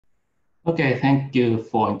Okay, thank you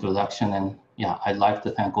for introduction. And yeah, I'd like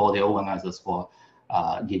to thank all the organizers for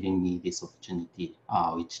giving me this opportunity,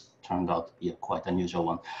 which turned out to be a quite unusual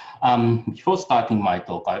one. Before starting my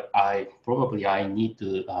talk, I need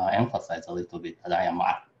to emphasize a little bit that I am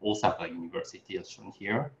at Osaka University as shown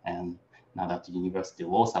here, and not at the University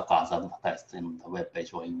of Osaka as advertised in the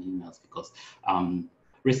webpage or in emails, because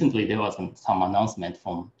recently, there was some announcement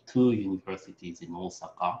from two universities in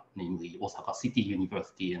Osaka, namely Osaka City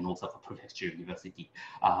University and Osaka Prefecture University.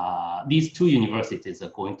 These two universities are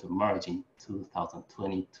going to merge in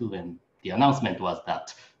 2022, and the announcement was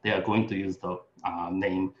that they are going to use the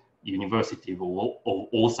name University of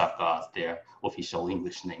Osaka as their official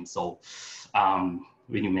English name. So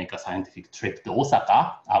when you make a scientific trip to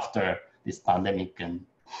Osaka after this pandemic, and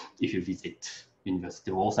if you visit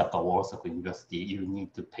University of Osaka or Osaka University, you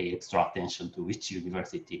need to pay extra attention to which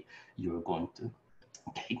university you're going to.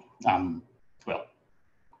 Okay, well,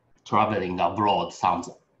 traveling abroad sounds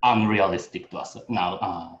unrealistic to us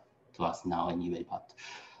now, anyway, but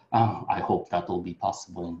I hope that will be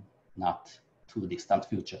possible in not too distant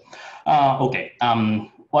future. Okay,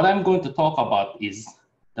 what I'm going to talk about is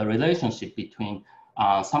the relationship between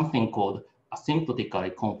something called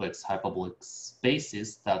asymptotically complex hyperbolic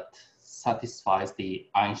spaces that satisfies the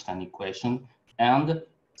Einstein equation and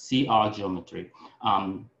CR geometry.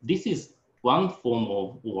 This is one form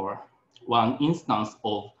of, or one instance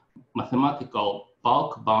of mathematical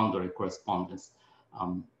bulk boundary correspondence.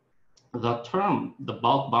 The term, the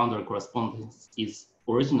bulk boundary correspondence, is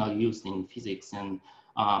originally used in physics, and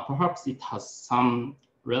perhaps it has some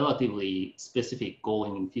relatively specific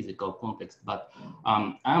goal in physical context, but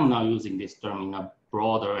I'm now using this term in a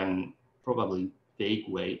broader and probably vague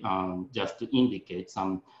way, just to indicate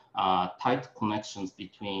some tight connections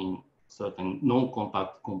between certain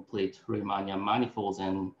non-compact complete Riemannian manifolds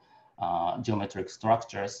and geometric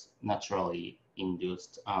structures naturally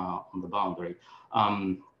induced on the boundary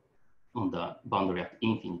at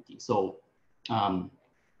infinity. So the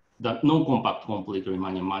non-compact complete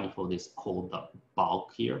Riemannian manifold is called the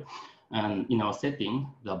bulk here. And in our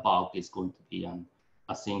setting, the bulk is going to be an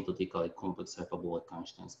asymptotically complex hyperbolic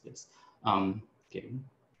Einstein space. Okay.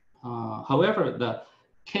 However, the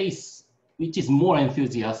case which is more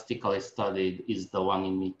enthusiastically studied is the one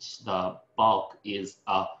in which the bulk is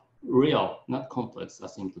a real, not complex,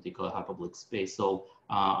 asymptotically hyperbolic space. So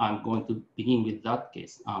I'm going to begin with that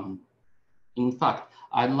case. In fact,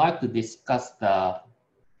 I'd like to discuss the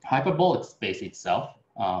hyperbolic space itself,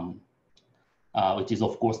 which is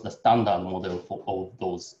of course the standard model of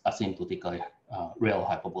those asymptotically real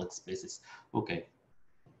hyperbolic spaces. Okay.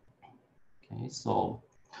 Okay, so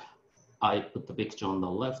I put the picture on the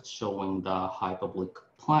left showing the hyperbolic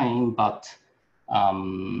plane, but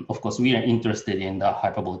of course we are interested in the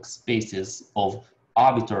hyperbolic spaces of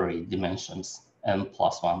arbitrary dimensions,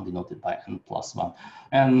 n+1, denoted by n+1.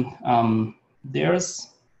 And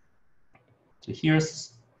here's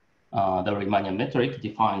the Riemannian metric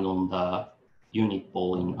defined on the unit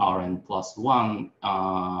ball in Rn+1,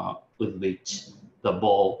 with which the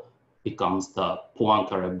ball becomes the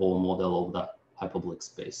Poincaré ball model of the hyperbolic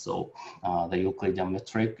space. So the Euclidean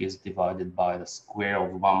metric is divided by the square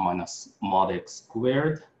of 1 minus mod x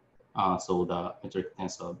squared. So the metric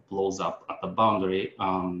tensor blows up at the boundary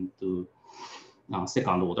to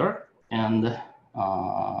second order. And the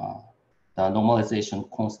normalization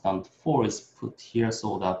constant 4 is put here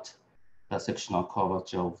so that the sectional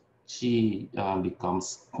curvature of G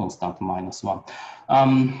becomes constant -1.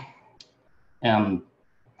 And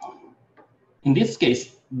in this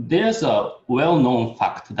case, there's a well-known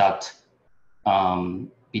fact that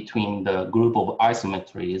between the group of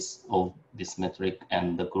isometries of this metric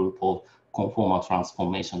and the group of conformal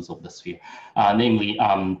transformations of the sphere, namely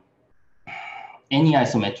any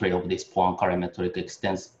isometry of this Poincaré metric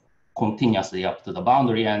extends continuously up to the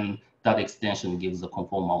boundary, and that extension gives the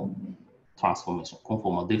conformal transformation,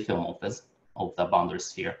 conformal diffeomorphism of the boundary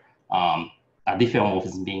sphere. A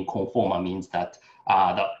diffeomorphism being conformal means that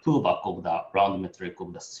the pullback of the round metric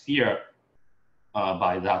of the sphere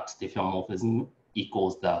by that diffeomorphism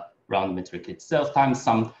equals the round metric itself times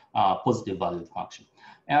some positive valued function.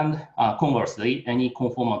 And conversely, any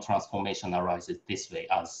conformal transformation arises this way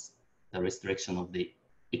as the restriction of the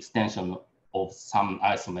extension of some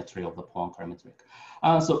isometry of the Poincaré metric.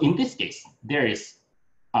 So in this case, there is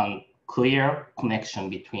a clear connection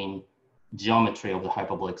between geometry of the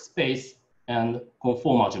hyperbolic space and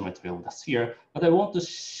conformal geometry of the sphere, but I want to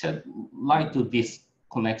shed light to this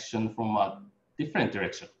connection from a different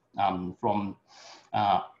direction, from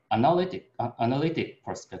analytic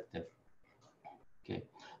perspective. Okay,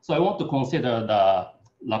 so I want to consider the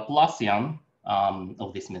Laplacian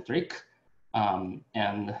of this metric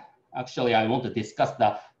And actually, I want to discuss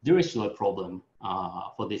the Dirichlet problem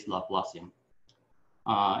for this Laplacian.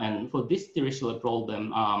 And for this Dirichlet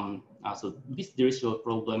problem, so this Dirichlet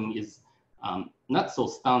problem is not so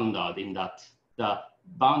standard in that the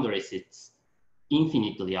boundary sits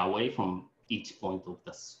infinitely away from each point of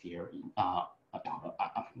the sphere. I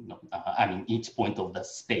mean, each point of the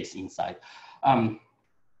space inside. And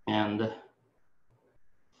in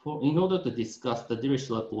order to discuss the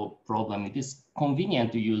Dirichlet problem, it is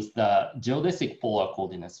convenient to use the geodesic polar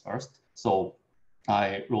coordinates first. So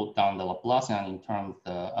I wrote down the Laplacian in terms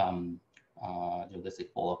of the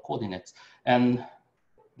geodesic polar coordinates. And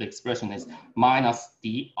the expression is minus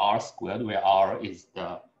dr squared, where r is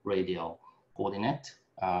the radial coordinate,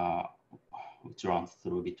 which runs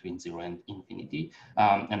through between 0 and infinity,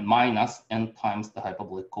 and minus n times the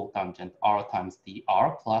hyperbolic cotangent r times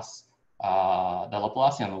dr plus the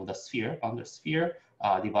Laplacian of the sphere, under sphere,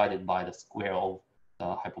 divided by the square of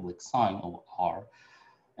the hyperbolic sine of r.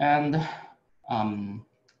 And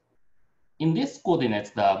in these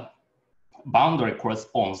coordinates, the boundary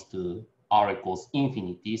corresponds to r equals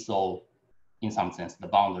infinity. So in some sense, the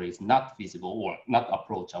boundary is not visible or not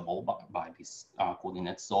approachable by these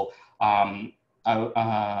coordinates. So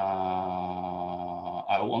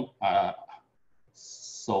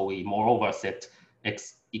so we moreover set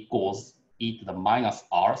x equals e to the minus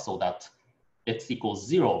r, so that x equals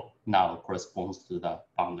 0 now corresponds to the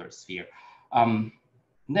boundary sphere.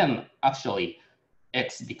 Then actually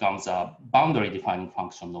x becomes a boundary defining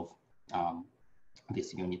function of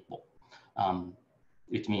this unit ball,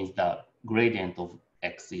 which means the gradient of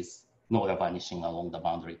x is nowhere vanishing along the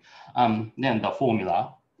boundary. Then the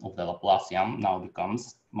formula of the Laplacian now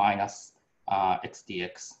becomes minus x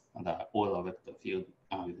dx, the Euler vector field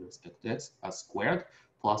with respect to x, squared,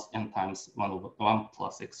 plus n times 1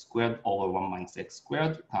 plus x squared over 1 minus x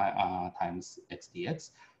squared times x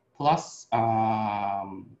dx, plus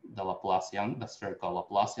the Laplacian, the spherical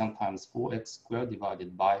Laplacian, times 4x squared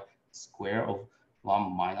divided by square of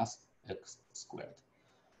 1 minus x squared.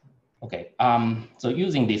 Okay, so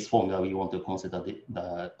using this formula, we want to consider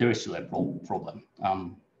the Dirichlet problem.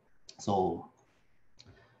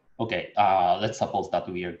 Okay, let's suppose that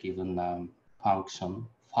we are given function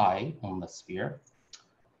phi on the sphere.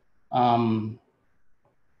 And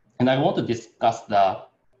I want to discuss the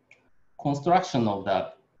construction of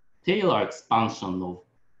the Taylor expansion of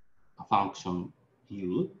a function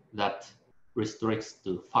u that restricts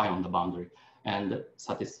to phi on the boundary and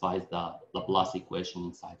satisfies the Laplace equation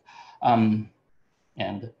inside. And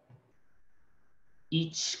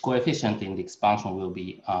each coefficient in the expansion will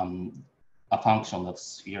be a function of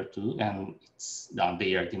sphere 2, and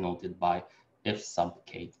they are denoted by f sub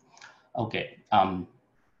k. Okay,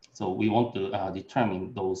 so we want to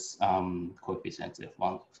determine those coefficients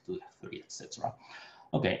f1, f2, f3, etc.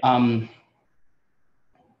 Okay,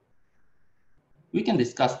 we can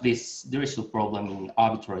discuss this Dirichlet problem in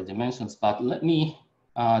arbitrary dimensions, but let me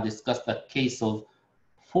discuss the case of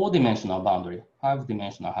 4-dimensional boundary,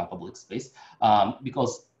 5-dimensional hyperbolic space,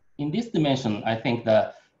 because in this dimension, I think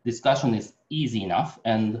the discussion is easy enough,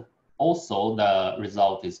 and also the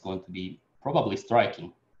result is going to be probably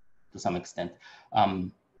striking to some extent.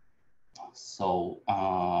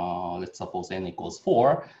 Let's suppose n equals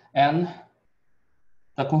 4, and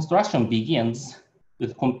the construction begins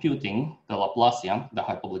with computing the Laplacian, the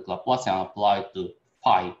hyperbolic Laplacian applied to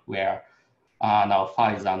phi, where now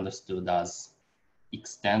phi is understood as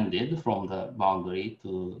extended from the boundary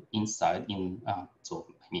to inside in,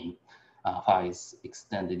 phi is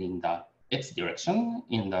extended in the x direction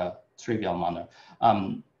in the trivial manner.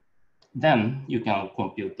 Then you can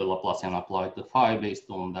compute the Laplacian applied to phi based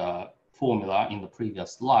on the formula in the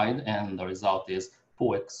previous slide, and the result is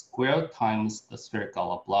 4x squared times the spherical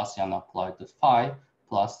Laplacian applied to phi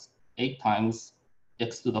plus 8 times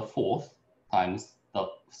x to the 4th times the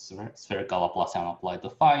spherical Laplacian applied to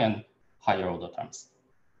phi and higher order terms.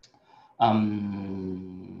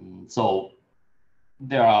 So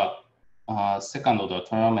there are second order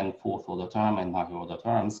term and fourth order term and higher order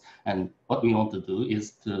terms, and what we want to do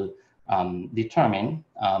is to determine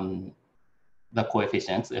the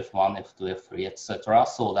coefficients f1, f2, f3, etc.,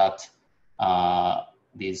 so that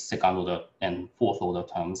these second order and fourth order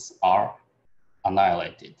terms are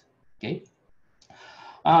annihilated. Okay.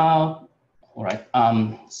 All right.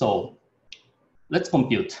 So let's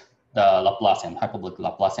compute the Laplacian, hyperbolic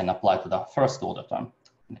Laplacian applied to the first order term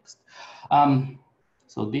next.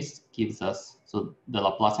 So this gives us, so the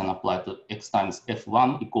Laplacian applied to x times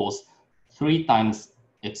f1 equals 3 times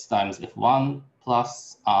x times f1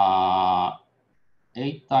 plus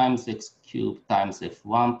 8 times x cubed times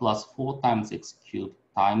f1 plus 4 times x cubed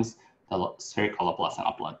times the spherical Laplacian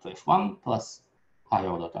applied to F1 plus higher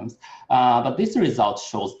order terms. But this result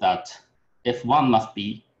shows that F1 must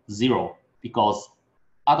be 0 because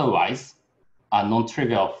otherwise a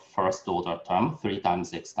non-trivial first order term, 3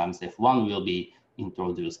 times x times F1, will be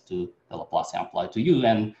introduced to the Laplacian applied to U,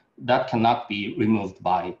 and that cannot be removed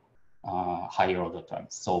by higher order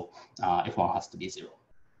terms. So F1 has to be 0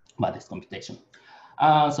 by this computation.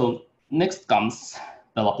 So next comes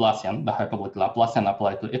the Laplacian, the hyperbolic Laplacian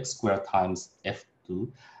applied to x squared times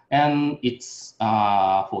F2, and it's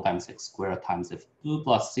 4 times x squared times F2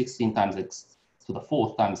 plus 16 times x to the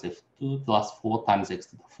 4th times F2 plus 4 times x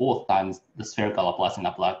to the 4th times the spherical Laplacian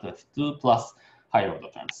applied to F2 plus higher order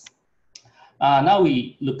terms. Now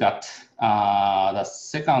we look at the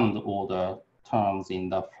second order terms in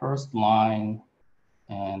the first line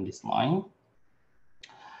and this line,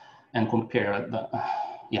 and compare the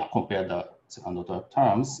second order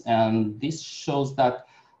terms. And this shows that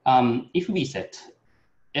if we set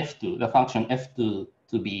F2, the function F2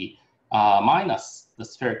 to be minus the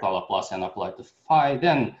spherical Laplacian applied to phi,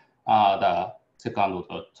 then the second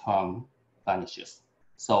order term vanishes.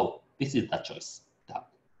 So this is the choice that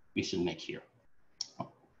we should make here.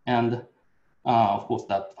 And of course,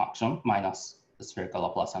 that function minus the spherical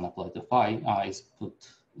Laplacian applied to phi is put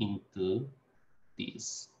into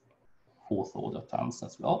these fourth order terms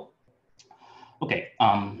as well. Okay,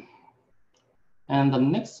 and the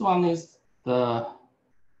next one is the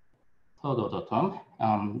third order term.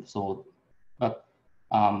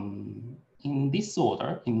 In this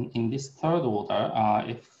order, in this third order,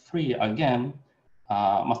 F3 again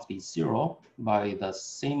must be 0 by the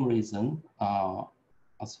same reason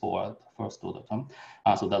as for the first order term.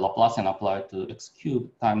 So the Laplacian applied to x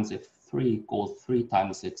cubed times F3 equals 3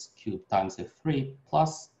 times x cubed times F3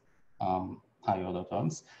 plus higher order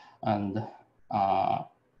terms. And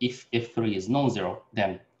if F3 is non-zero,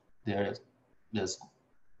 then there's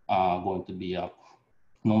going to be a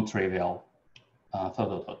non-trivial third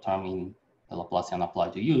order term in the Laplacian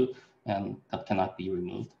applied to U, and that cannot be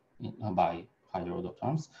removed by higher order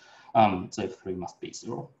terms. So F3 must be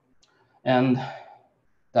 0. And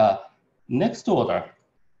the next order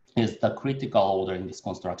is the critical order in this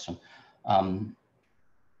construction.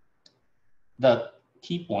 The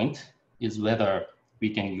key point is whether we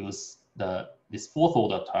can use this fourth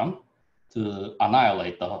order term to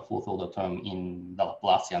annihilate the fourth order term in the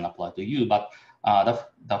Laplacian applied to U, but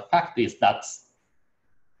the fact is that's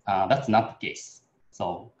not the case.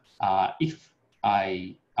 So if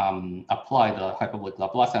I apply the hyperbolic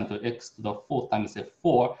Laplacian to x to the 4th times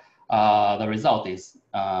F4, the result is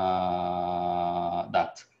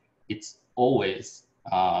that it's always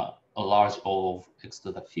a large O of x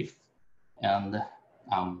to the 5th. And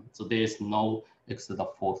so there is no x to the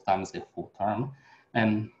 4th times F4 term.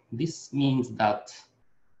 And this means that,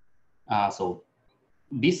 so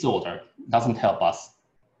this order doesn't help us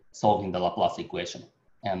solving the Laplace equation.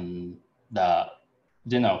 And the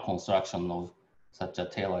general construction of such a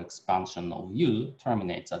Taylor expansion of U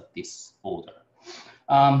terminates at this order.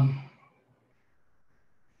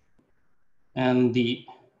 And the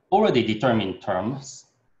already determined terms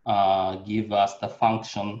give us the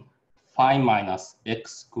function phi minus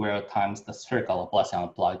x squared times the spherical Laplacian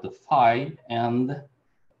applied to phi, and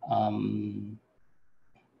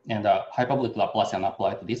the hyperbolic Laplacian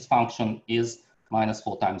applied to this function is minus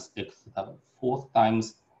 4 times x to the 4th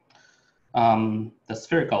times the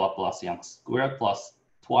spherical Laplacian squared plus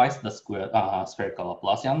twice the spherical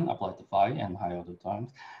Laplacian applied to phi and higher order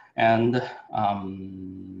terms. And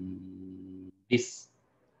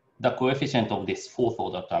the coefficient of this fourth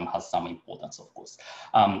order term has some importance, of course.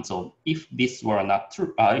 So if this were not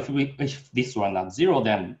true, if this were not 0,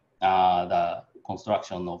 then the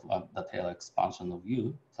construction of the Taylor expansion of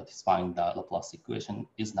U satisfying the Laplace equation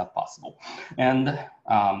is not possible. And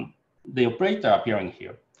the operator appearing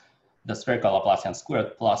here, the spherical Laplacian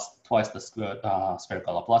squared plus twice the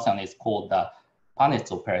spherical Laplacian, is called the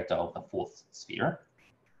Panet's operator of the fourth sphere.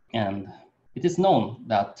 And it is known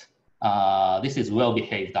that this is well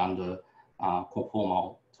behaved under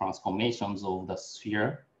conformal transformations of the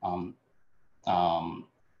sphere.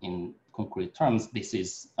 In concrete terms, this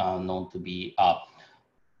is known to be a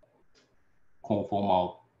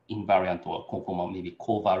conformal invariant or conformal maybe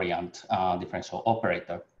covariant differential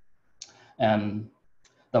operator. And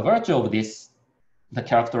the virtue of this, the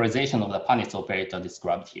characterization of the Panet's operator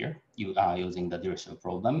described here using the Dirichlet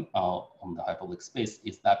problem on the hyperbolic space,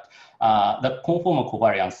 is that the conformal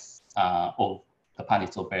covariance of the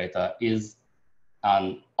Panet's operator is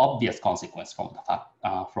an obvious consequence from the fact,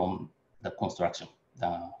 from the construction,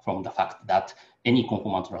 from the fact that any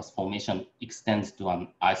conformal transformation extends to an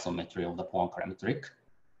isometry of the Poincaré metric.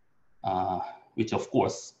 which of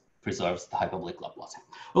course preserves the hyperbolic Laplacian.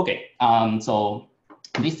 Okay, so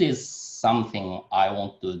this is something I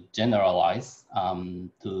want to generalize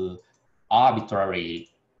to arbitrary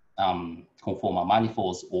conformal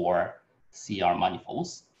manifolds or CR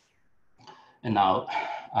manifolds. And now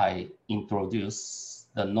I introduce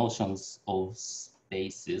the notions of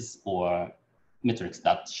spaces or metrics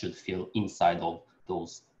that should fill inside of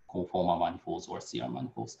those conformal manifolds or CR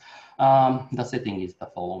manifolds. The setting is the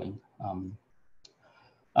following.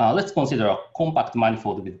 Let's consider a compact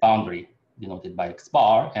manifold with boundary denoted by x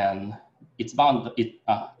bar, and its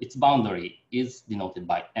boundary is denoted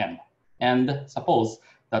by m. And suppose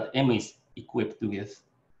that m is equipped with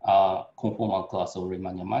a conformal class of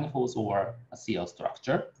Riemannian manifolds or a CL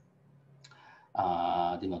structure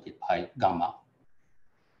denoted by gamma.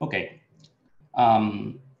 Okay,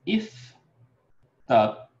 if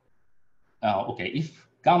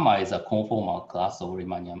gamma is a conformal class of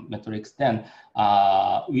Riemannian metrics, then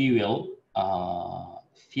we will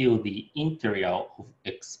fill the interior of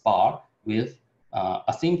x bar with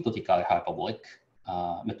asymptotically hyperbolic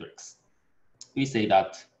metrics. We say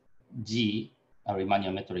that G, a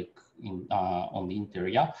Riemannian metric on the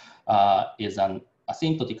interior, is an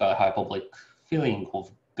asymptotically hyperbolic filling of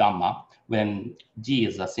gamma when G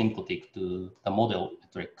is asymptotic to the model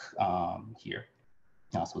metric here.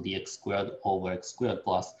 So dx squared over x squared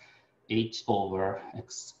plus h over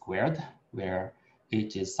x squared, where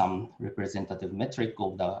h is some representative metric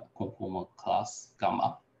of the conformal class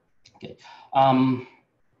gamma. Okay.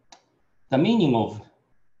 The meaning of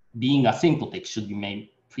being asymptotic should be made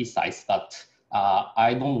precise, but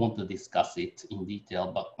I don't want to discuss it in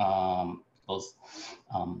detail, but because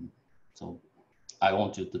so I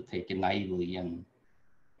want you to take it naively, and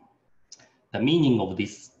the meaning of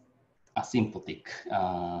this asymptotic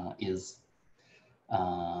is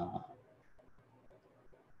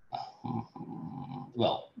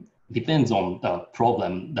well, depends on the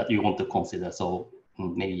problem that you want to consider. So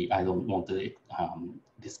maybe I don't want to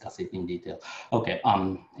discuss it in detail. Okay,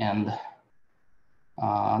 and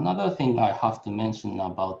another thing I have to mention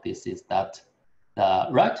about this is that the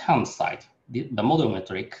right-hand side, the model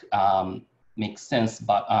metric, makes sense,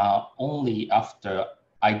 but only after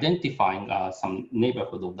identifying some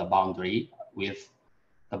neighborhood of the boundary with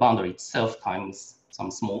the boundary itself times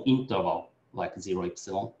some small interval like 0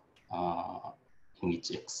 epsilon in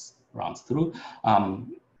which x runs through,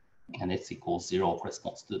 and x equals 0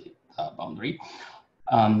 corresponds to the boundary.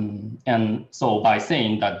 And so by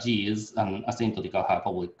saying that G is an asymptotical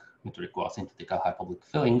hyperbolic metric or asymptotical hyperbolic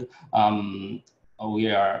filling,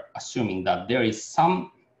 we are assuming that there is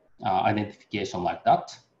some identification like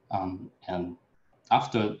that, and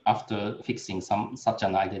after fixing such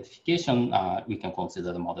an identification, we can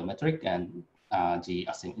consider the model metric, and G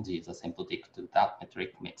is asymptotic to that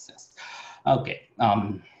metric. Makes sense. Okay.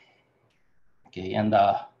 Okay, and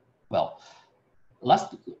well,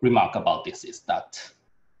 last remark about this is that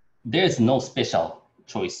there is no special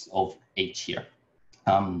choice of H here.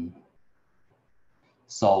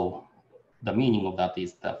 So the meaning of that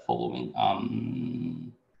is the following.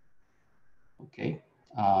 Okay.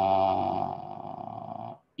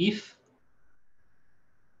 If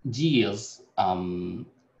G is,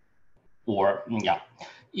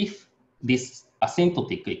 if this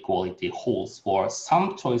asymptotic equality holds for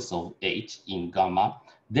some choice of H in gamma,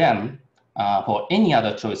 then for any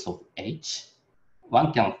other choice of H,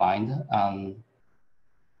 one can find an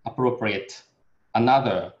appropriate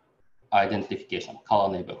another identification,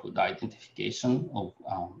 color neighborhood identification of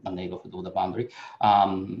the neighborhood of the boundary,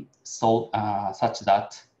 such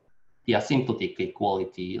that the asymptotic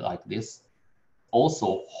equality like this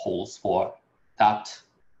also holds for that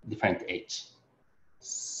different H.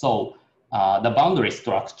 So the boundary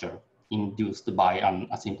structure induced by an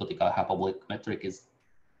asymptotical hyperbolic metric is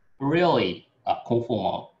really a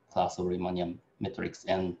conformal class of Riemannian metrics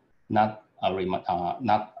and not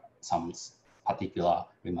not some particular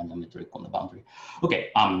Riemannian metric on the boundary. Okay,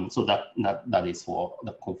 so that is for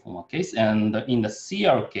the conformal case, and in the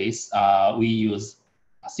CR case, we use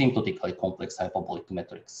asymptotically complex hyperbolic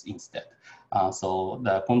metrics instead. So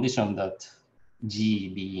the condition that G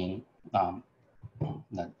being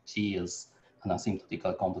that G is an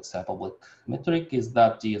asymptotically complex hyperbolic metric is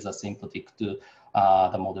that G is asymptotic to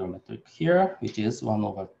the model metric here, which is 1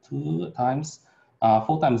 over 2 times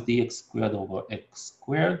 4 times dx squared over x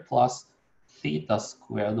squared plus theta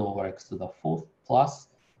squared over x to the 4th plus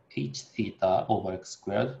h theta over x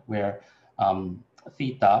squared, where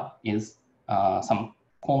theta is some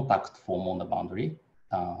contact form on the boundary,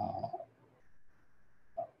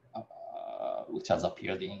 which has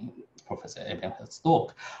appeared in Professor Ebenfeld's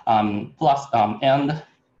talk, plus and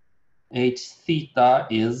H theta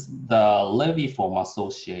is the Levy form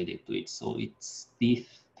associated to it. So it's d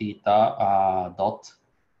theta dot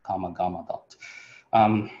comma gamma dot.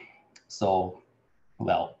 So,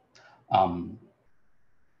 well,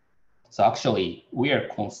 so actually we are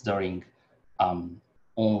considering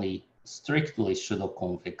only strictly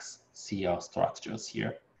pseudoconvex CR structures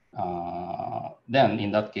here. Then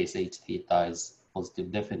in that case, H theta is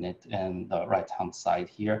positive definite, and the right-hand side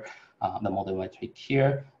here, the model metric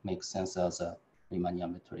here makes sense as a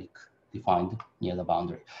Riemannian metric defined near the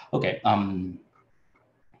boundary. Okay.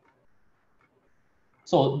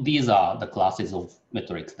 So these are the classes of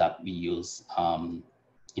metrics that we use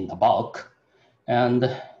in the bulk, and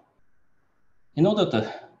in order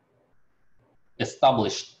to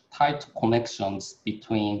establish tight connections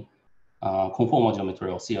between conformal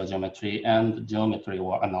geometry or CR geometry and geometry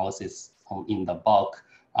or analysis in the bulk,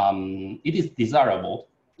 it is desirable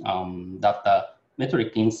that the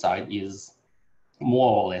metric inside is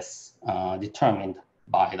more or less determined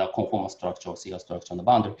by the conformal structure or CR structure on the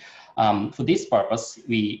boundary. For this purpose,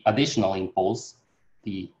 we additionally impose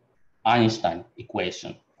the Einstein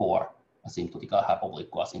equation for asymptotical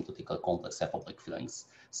hyperbolic or asymptotical complex hyperbolic fillings.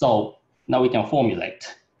 So now we can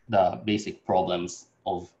formulate the basic problems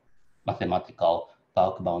of mathematical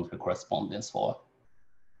bulk boundary correspondence for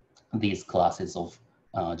these classes of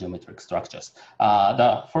geometric structures.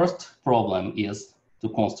 The first problem is to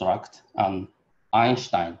construct an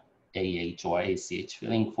Einstein AH or ACH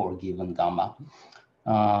filling for a given gamma,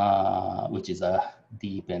 which is a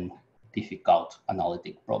deep and difficult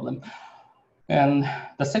analytic problem. And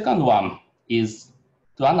the second one is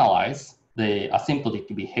to analyze the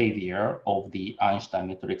asymptotic behavior of the Einstein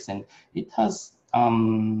matrix, and it has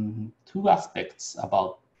two aspects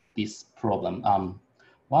about this problem.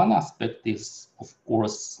 One aspect is, of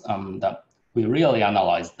course, that we really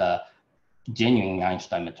analyze the genuine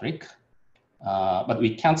Einstein metric, but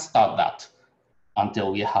we can't start that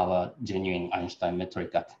until we have a genuine Einstein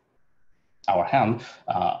metric at our hand,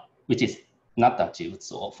 which is not achieved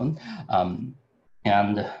so often.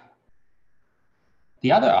 And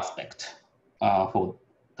the other aspect for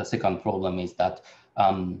the second problem is that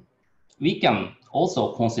we can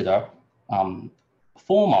also consider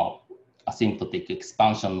formal asymptotic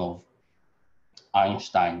expansion of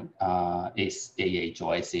Einstein AH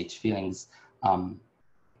or SH fillings,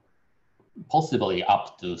 possibly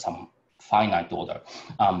up to some finite order.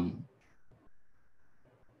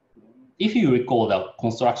 If you recall the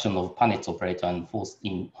construction of Panitz operator and force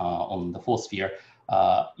on the force sphere,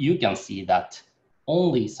 you can see that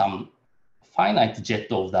only some finite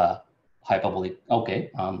jet of the hyperbolic.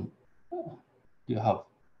 Okay, do you have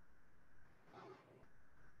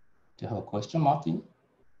a question, Martin?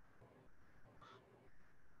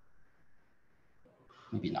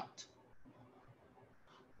 Maybe not.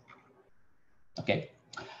 Okay.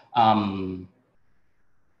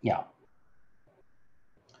 Yeah.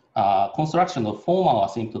 Construction of formal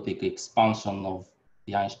asymptotic expansion of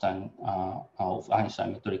the Einstein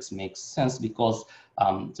matrix makes sense because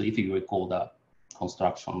so if you recall the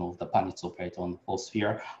construction of the Panitz operator on the force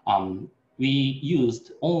sphere, we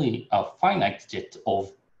used only a finite jet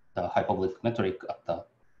of the hyperbolic metric at the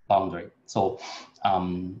boundary. So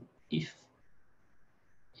if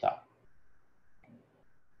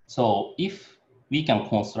we can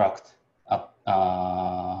construct an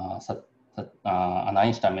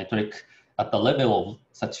Einstein metric at the level of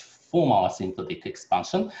such formal asymptotic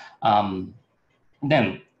expansion,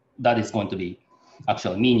 then that is going to be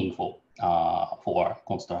actually meaningful for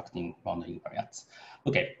constructing boundary invariants.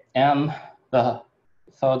 Okay, and the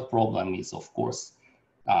third problem is, of course,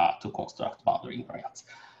 to construct boundary invariants.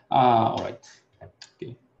 All right,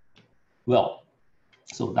 okay. Well,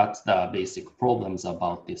 so that's the basic problems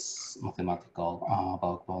about this mathematical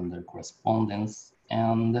about boundary correspondence.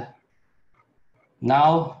 And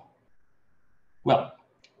now, well,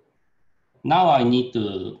 now I need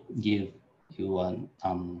to give you a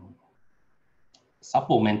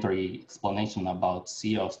supplementary explanation about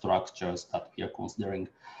CR structures that we are considering.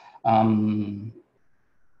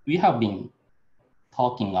 We have been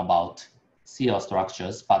talking about CR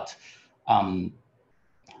structures, but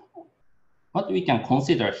what we can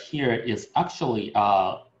consider here is actually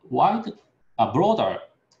a broader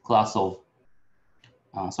class of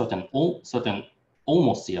certain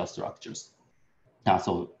almost CR structures.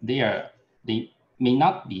 So they may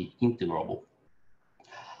not be integrable.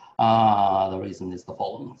 The reason is the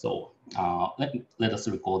following. So let us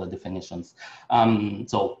recall the definitions.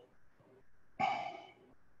 So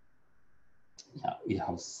yeah, we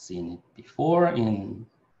have seen it before in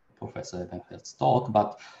Professor Ebenfeld's talk,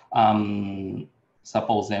 but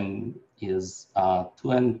suppose M is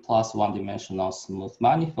 2n plus one dimensional smooth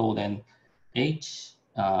manifold, and H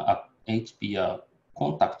be a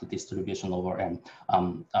contact distribution over M.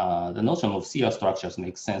 The notion of CR structures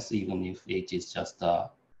makes sense even if H is just a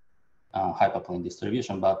hyperplane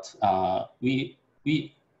distribution, but we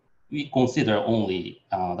consider only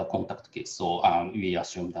the contact case. So we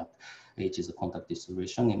assume that H is a contact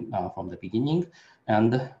distribution from the beginning,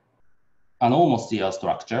 and an almost CR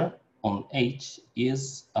structure on H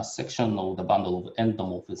is a section of the bundle of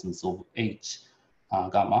endomorphisms of H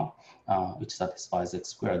gamma, which satisfies x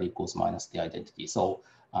squared equals minus the identity. So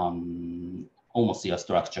almost CR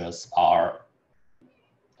structures are,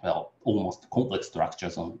 well, almost complex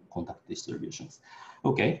structures on contact distributions.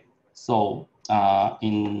 Okay, so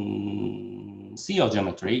in CR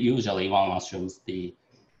geometry, usually one assumes the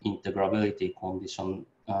integrability condition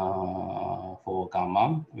for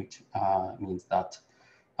gamma, which means that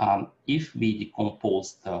if we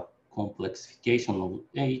decompose the complexification of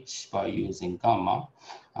H by using gamma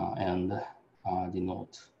and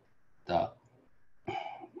denote the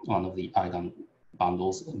one of the eigen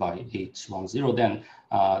bundles by H10, then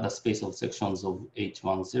the space of sections of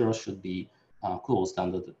H10 should be closed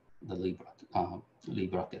under the Lie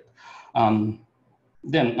bracket.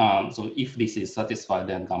 So if this is satisfied,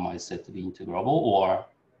 then gamma is said to be integrable, or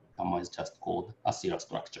gamma is just called a CR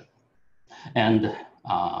structure. And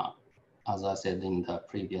as I said in the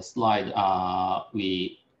previous slide,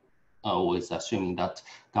 we are always assuming that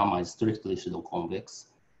gamma is strictly pseudoconvex,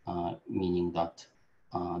 meaning that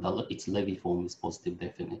its Levy form is positive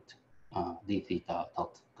definite. D theta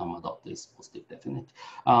dot gamma dot is positive definite.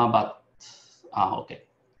 Okay,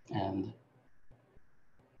 and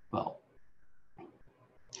well,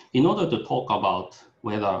 in order to talk about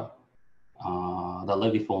whether the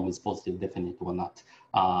Levy form is positive definite or not,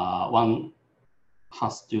 one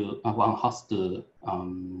has to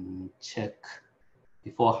check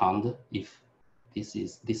beforehand if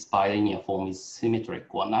this bilinear form is symmetric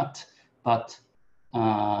or not. But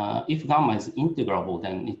if gamma is integrable,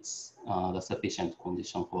 then it's the sufficient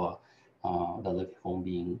condition for the Levy form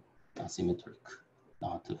being symmetric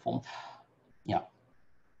to form. Yeah.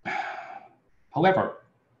 However,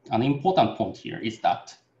 an important point here is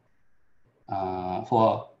that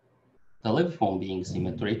for the Levy form being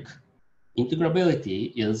symmetric,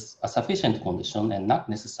 integrability is a sufficient condition and not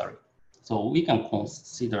necessary. So we can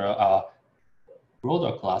consider a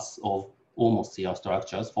broader class of almost CR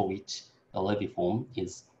structures for which the Levy form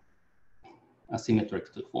is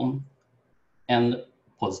asymmetric to form and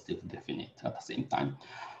positive definite at the same time.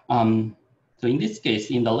 So in this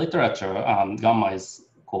case, in the literature, gamma is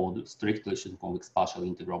called strictly pseudoconvex partially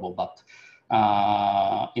integrable, but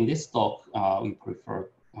in this talk, we prefer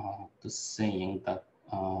to saying that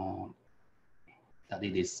that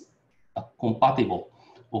it is a compatible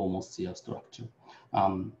almost CR structure,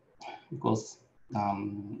 because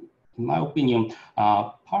in my opinion,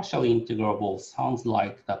 partially integrable sounds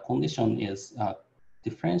like the condition is a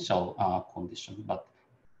differential condition, but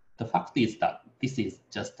the fact is that this is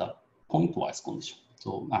just a pointwise condition.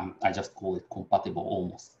 So I just call it compatible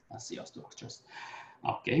almost CR structures.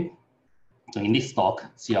 Okay, so in this talk,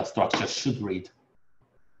 CR structure should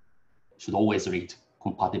always read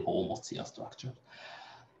compatible almost CR structure,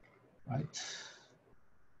 right?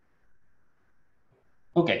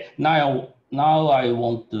 Okay, now I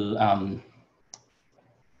want to,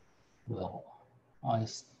 well, I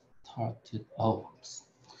started,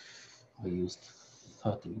 I used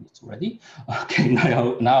 30 minutes already. Okay,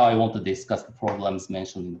 now I want to discuss the problems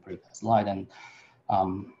mentioned in the previous slide, and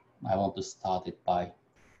I want to start it by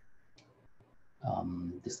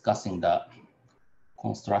discussing the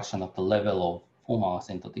construction at the level of formal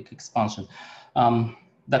asymptotic expansion.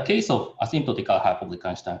 The case of asymptotical hyperbolic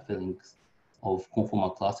Einstein fillings of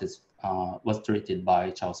conformal classes was treated by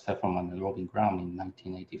Charles Pfefferman and Robin Graham in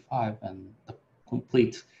 1985, and the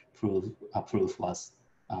complete proof was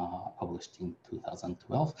published in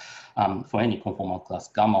 2012. For any conformal class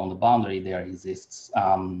gamma on the boundary, there exists,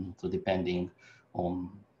 so depending on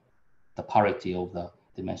the parity of the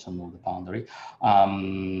dimension of the boundary.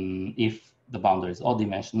 If the boundary is odd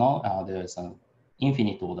dimensional, there is an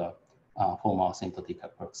infinite order formal asymptotic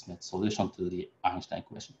approximate solution to the Einstein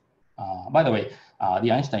equation. By the way,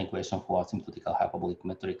 the Einstein equation for asymptotical hyperbolic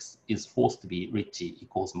metrics is forced to be Ricci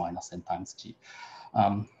equals minus n times g.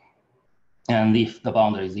 And if the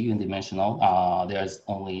boundary is even dimensional, there's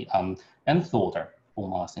only nth order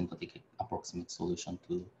formal asymptotic approximate solution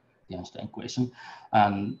to the Einstein equation,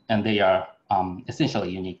 and they are essentially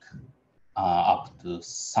unique up to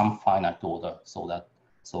some finite order,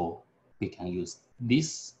 so we can use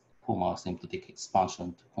this formal asymptotic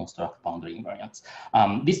expansion to construct boundary invariants.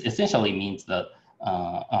 This essentially means that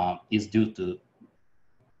is due to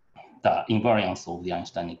the invariance of the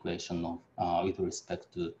Einstein equation of, with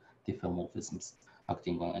respect to diffeomorphisms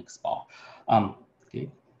acting on X bar. Okay,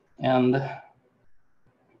 and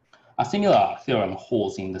a similar theorem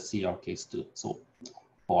holds in the CR case too. So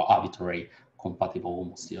for arbitrary compatible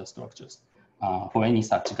homosphere structures, for any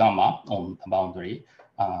such gamma on the boundary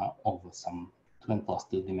of some 2n plus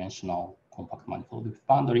 2 dimensional compact manifold with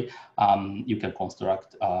boundary, you can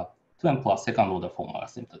construct 2n plus second order formal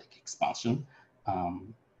asymptotic expansion,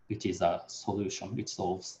 which is a solution which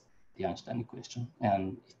solves the Einstein equation,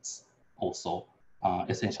 and it's also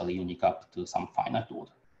essentially unique up to some finite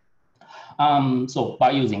order. So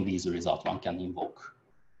by using these results, one can invoke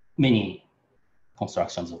many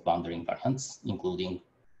constructions of boundary invariants, including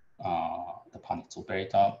the Panitz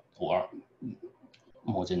operator, or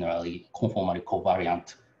more generally, conformally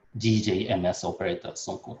covariant GJMS operators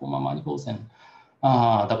on conformal manifolds, and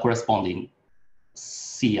the corresponding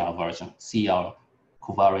CR version, CR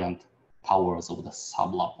covariant powers of the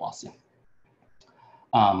sub-Laplacian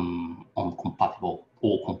on compatible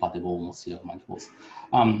or compatible homosphere manifolds.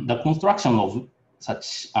 The construction of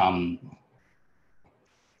such CR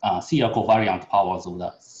covariant powers of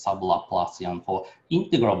the sub-Laplacian for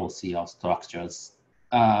integrable CR structures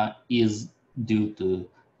is due to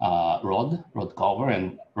Rod Culver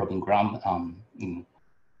and Robin Graham in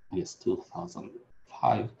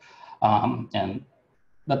 2005,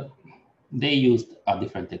 but they used a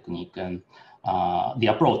different technique, and the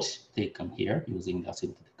approach taken here using the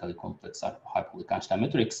asymptotically complex hyperbolic Einstein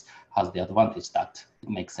metrics has the advantage that it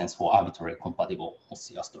makes sense for arbitrary compatible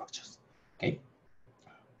CR structures. Okay.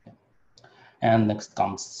 And next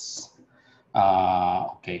comes,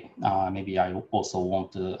 maybe I also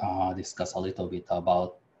want to discuss a little bit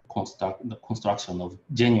about the construction of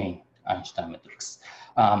genuine Einstein metrics.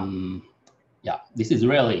 Yeah, this is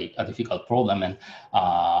really a difficult problem, and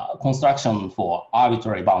construction for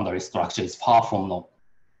arbitrary boundary structure is far from known.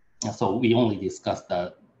 So we only discuss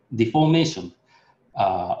the deformation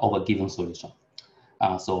of a given solution.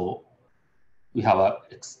 So we have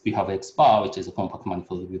X bar, which is a compact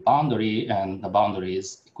manifold with boundary, and the boundary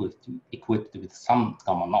is equipped with some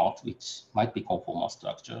gamma naught, which might be conformal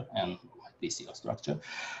structure and might be CR structure.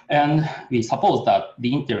 And we suppose that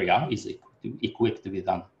the interior is equipped with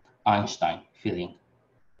an Einstein filling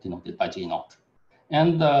denoted by G naught.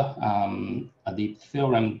 And the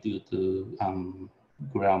theorem due to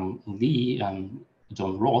Graham Lee and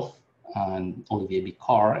John Roth and Olivier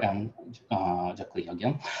Bicard and Jacques Lee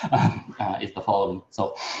again is the following.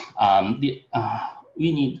 So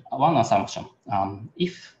we need one assumption.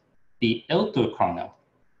 If the L2 kernel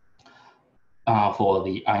for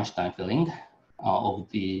the Einstein filling of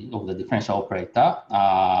the differential operator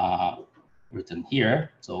written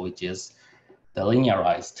here, so which is the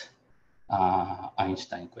linearized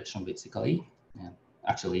Einstein equation basically, and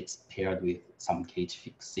actually it's paired with some gauge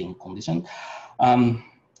fixing condition.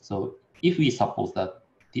 So if we suppose that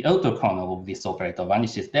the outer kernel of this operator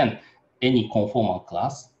vanishes, then any conformal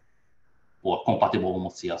class or compatible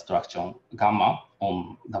homosphere structure gamma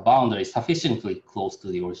on the boundary sufficiently close to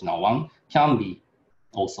the original one can be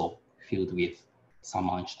also filled with some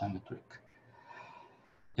Einstein metric.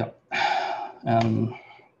 Yeah.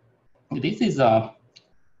 This is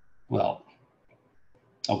well,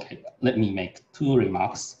 okay, let me make two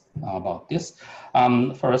remarks about this.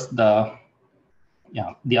 First, the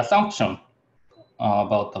assumption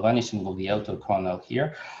about the vanishing of the outer kernel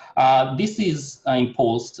here. This is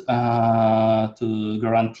imposed to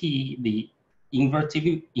guarantee the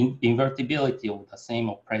invertibility of the same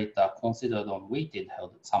operator considered on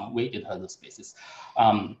some weighted Hurdle spaces.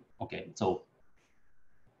 Okay, so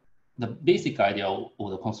the basic idea of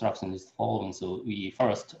the construction is the following. So we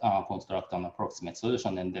first construct an approximate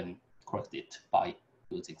solution and then correct it by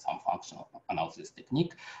using some functional analysis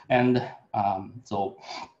technique. And so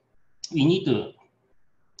we need to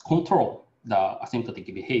control the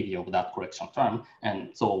asymptotic behavior of that correction term. And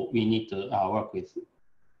so we need to work with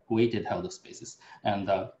weighted Hurdle spaces. And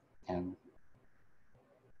the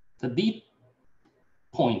deep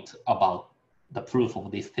point about the proof of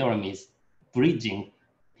this theorem is bridging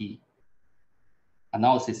the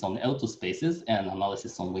analysis on L2 spaces and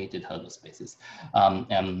analysis on weighted Hurdle spaces.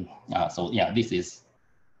 So yeah, this is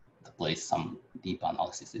the place some deep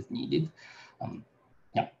analysis is needed.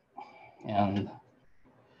 Yeah, and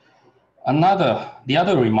the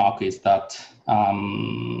other remark is that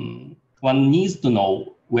one needs to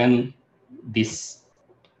know when this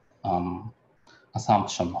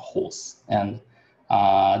assumption holds. And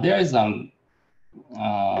there is an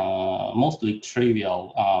mostly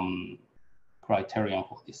trivial criterion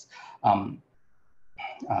for this,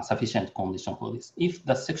 sufficient condition for this. If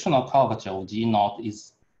the sectional curvature of G naught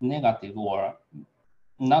is negative or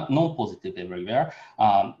not non-positive everywhere,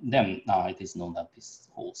 then it is known that this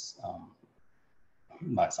holds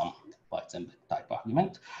by some Weitzenbeck type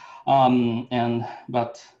argument.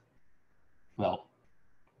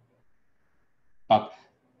 But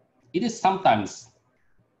it is sometimes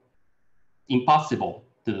impossible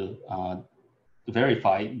to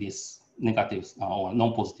verify this negative or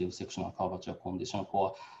non-positive sectional curvature condition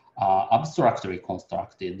for abstractly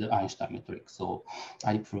constructed Einstein metric. So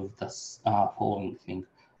I proved this following thing.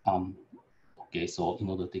 Okay, so in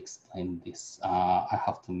order to explain this, I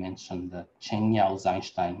have to mention the Chen-Yao's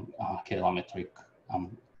Einstein Kähler metric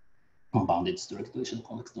bounded strictly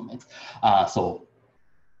convex domains. So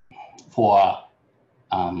for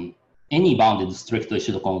any bounded strictly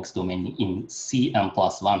pseudoconvex domain in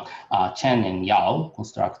Cn+1, Chen and Yao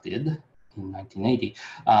constructed in 1980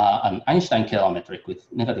 an Einstein Kähler metric with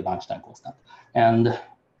negative Einstein constant. And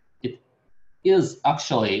it is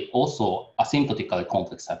actually also asymptotically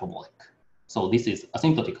complex hyperbolic. So this is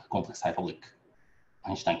asymptotically complex hyperbolic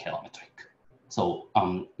Einstein Kähler metric. So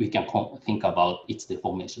we can think about its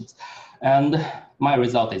deformations. And my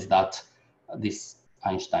result is that this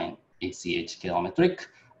Einstein ACH Kähler metric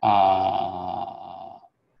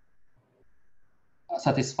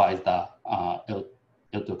satisfies the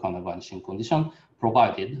L2 Kerner vanishing condition,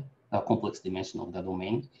 provided the complex dimension of the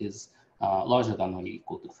domain is larger than or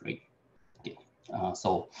equal to 3. Okay,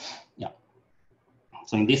 so yeah.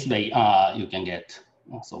 So in this way, you can get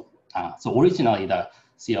so originally the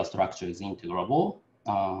CL structure is integrable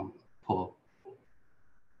for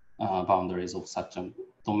boundaries of such a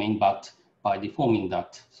domain, but by deforming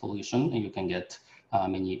that solution, you can get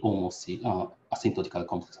many almost asymptotically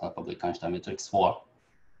complex hyperbolic Einstein metrics for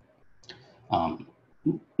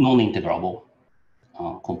non-integrable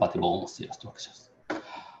compatible almost CL structures. All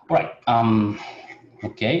right.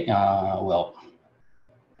 Okay. Well,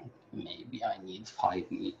 maybe I need 5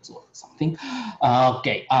 minutes or something.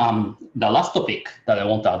 Okay. The last topic that I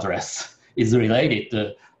want to address is related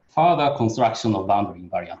to further construction of boundary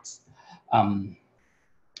invariants.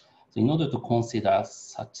 So in order to consider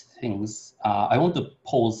such things, I want to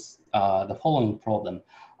pose the following problem.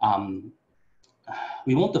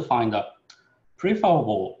 We want to find a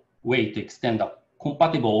preferable way to extend the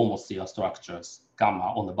compatible almost CL structures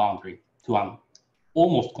gamma on the boundary to an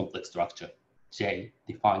almost complex structure J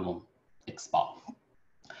defined on X bar.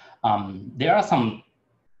 There are some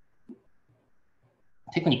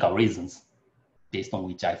technical reasons based on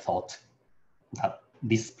which I thought that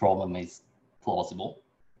this problem is plausible.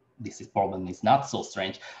 This problem is not so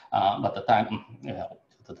strange, but the time, due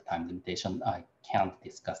to the time limitation, I can't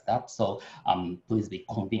discuss that. So please be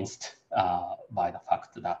convinced by the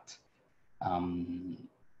fact that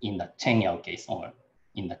in the Chen-Yao case, or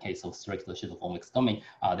in the case of strictly pseudoconvex domain,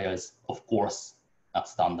 there is, of course, a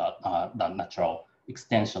standard, the natural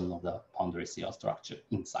extension of the boundary CL structure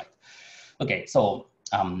inside. Okay, so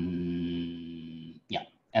yeah,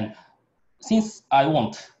 and since I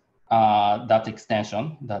want that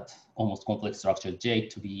extension, that almost complex structure J,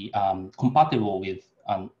 to be compatible with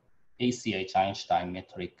an ACH Einstein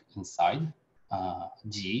metric inside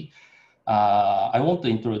G, I want to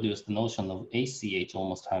introduce the notion of ACH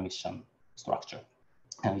almost Hermitian structure,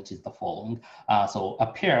 which is the following. So a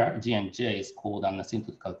pair G and J is called an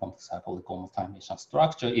asymptotically complex hyperbolic almost Hermitian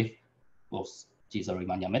structure if both G is a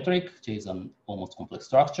Riemannian metric, J is an almost complex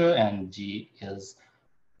structure, and G is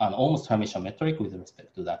an almost Hermitian metric with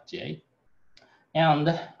respect to that J.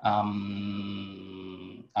 And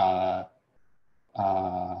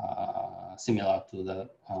similar to the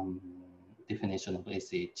definition of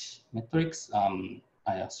ACH metrics,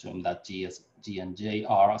 I assume that G and J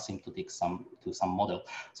are asymptotic to some model.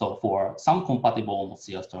 So for some compatible almost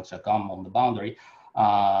CL structure gamma on the boundary,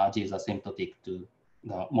 G is asymptotic to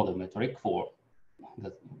the model metric for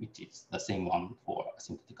which is the same one for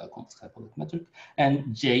asymptotically complex hyperbolic metric,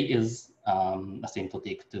 and J is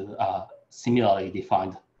asymptotic to a similarly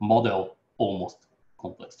defined model almost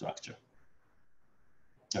complex structure.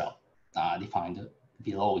 Well, defined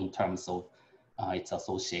below in terms of its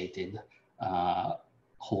associated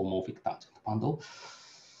holomorphic tangent bundle.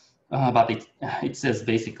 But it says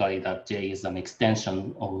basically that J is an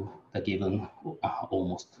extension of the given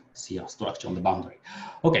almost CL structure on the boundary.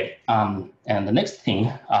 Okay, and the next thing,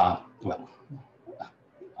 well,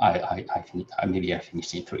 maybe I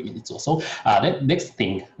finished in 3 minutes or so. The next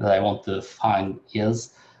thing that I want to find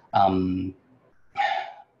is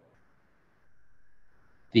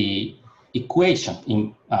the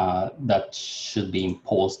equation that should be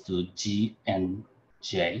imposed to G and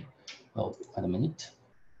J. Oh, wait a minute.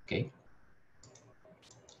 Okay,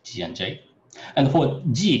 G and J. And for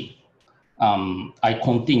G, I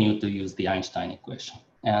continue to use the Einstein equation.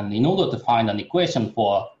 And in order to find an equation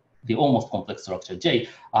for the almost complex structure J,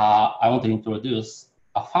 I want to introduce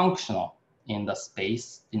a functional in the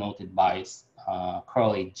space denoted by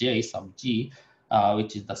curly J sub G,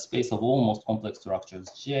 which is the space of almost complex structures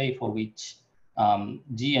J, for which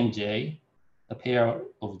G and J, the pair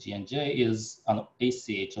of G and J is an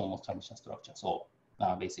ACH almost transition structure. So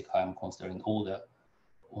basically, I'm considering all the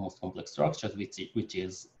almost complex structures, which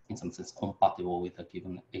is in some sense compatible with a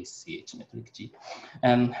given ACH metric G.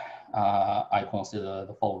 And I consider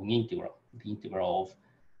the following integral, the integral of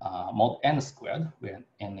mod n squared, where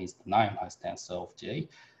n is the 9 highest tensor of J,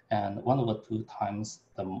 and 1/2 times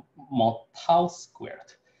the mod tau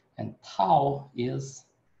squared. And tau is,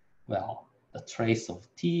 well, the trace of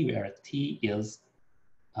t, where t is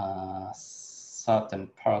a certain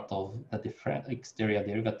part of the different exterior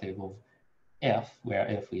derivative of F, where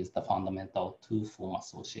F is the fundamental two-form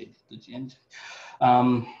associated to G and J.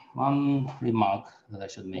 One remark that I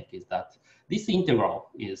should make is that this integral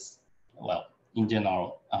is, well, in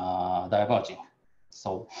general, diverging.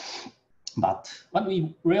 So, but what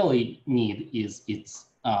we really need is its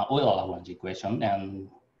Euler-Lagrange equation, and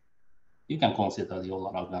you can consider the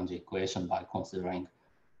Euler-Lagrange equation by considering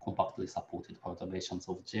compactly supported perturbations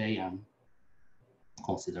of J and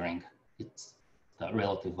considering its the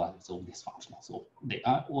relative values of this function. So the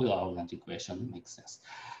Euler-Lagrange equation makes sense.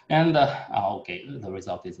 And okay, the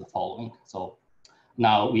result is the following. So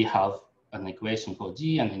now we have an equation for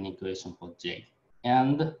G and an equation for J.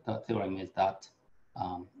 And the theorem is that,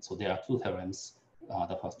 so there are two theorems.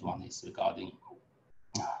 The first one is regarding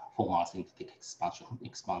formal asymptotic expansion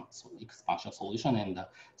solution, and the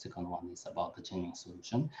second one is about the genuine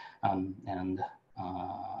solution.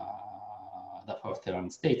 The first theorem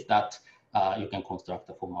states that you can construct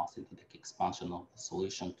a formal asymptotic expansion of the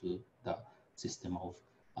solution to the system of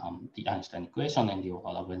the Einstein equation and the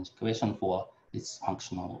Euler-Lagrange equation for this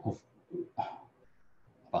functional of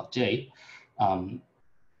about J,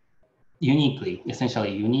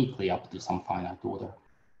 essentially uniquely up to some finite order.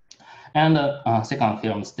 And the second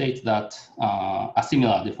theorem states that a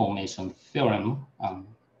similar deformation theorem,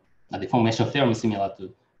 a deformation theorem similar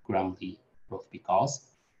to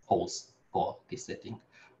Graham-Lee-Rothby-Gauss, holds for this setting.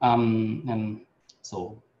 And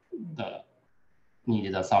so the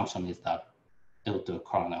needed assumption is that L2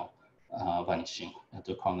 kernel vanishing,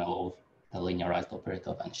 L2 kernel of the linearized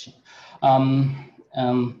operator vanishing.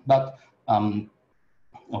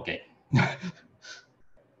 Okay.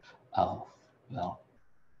 Well,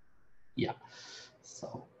 yeah.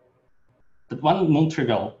 So the one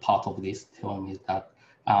non-trivial part of this theorem is that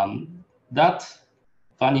that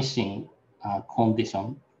vanishing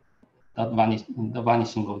condition, the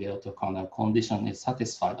vanishing of the L2 kernel condition is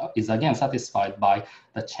again satisfied by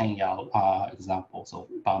the Chen-Yao examples of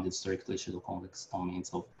bounded strictly pseudoconvex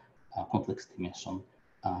domains of complex dimension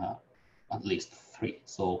at least 3.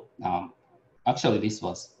 So actually, this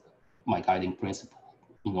was my guiding principle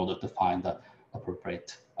in order to find the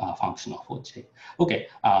appropriate functional for J. Okay,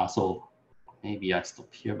 so maybe I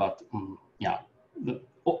stop here, but yeah, the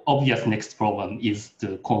obvious next problem is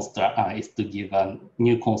to give a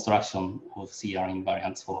new construction of CR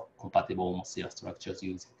invariants for compatible almost CR structures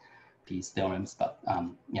using these theorems. But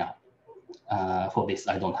yeah, for this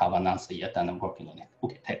I don't have an answer yet, and I'm working on it.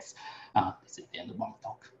 Okay, thanks. This is the end of my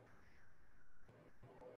talk.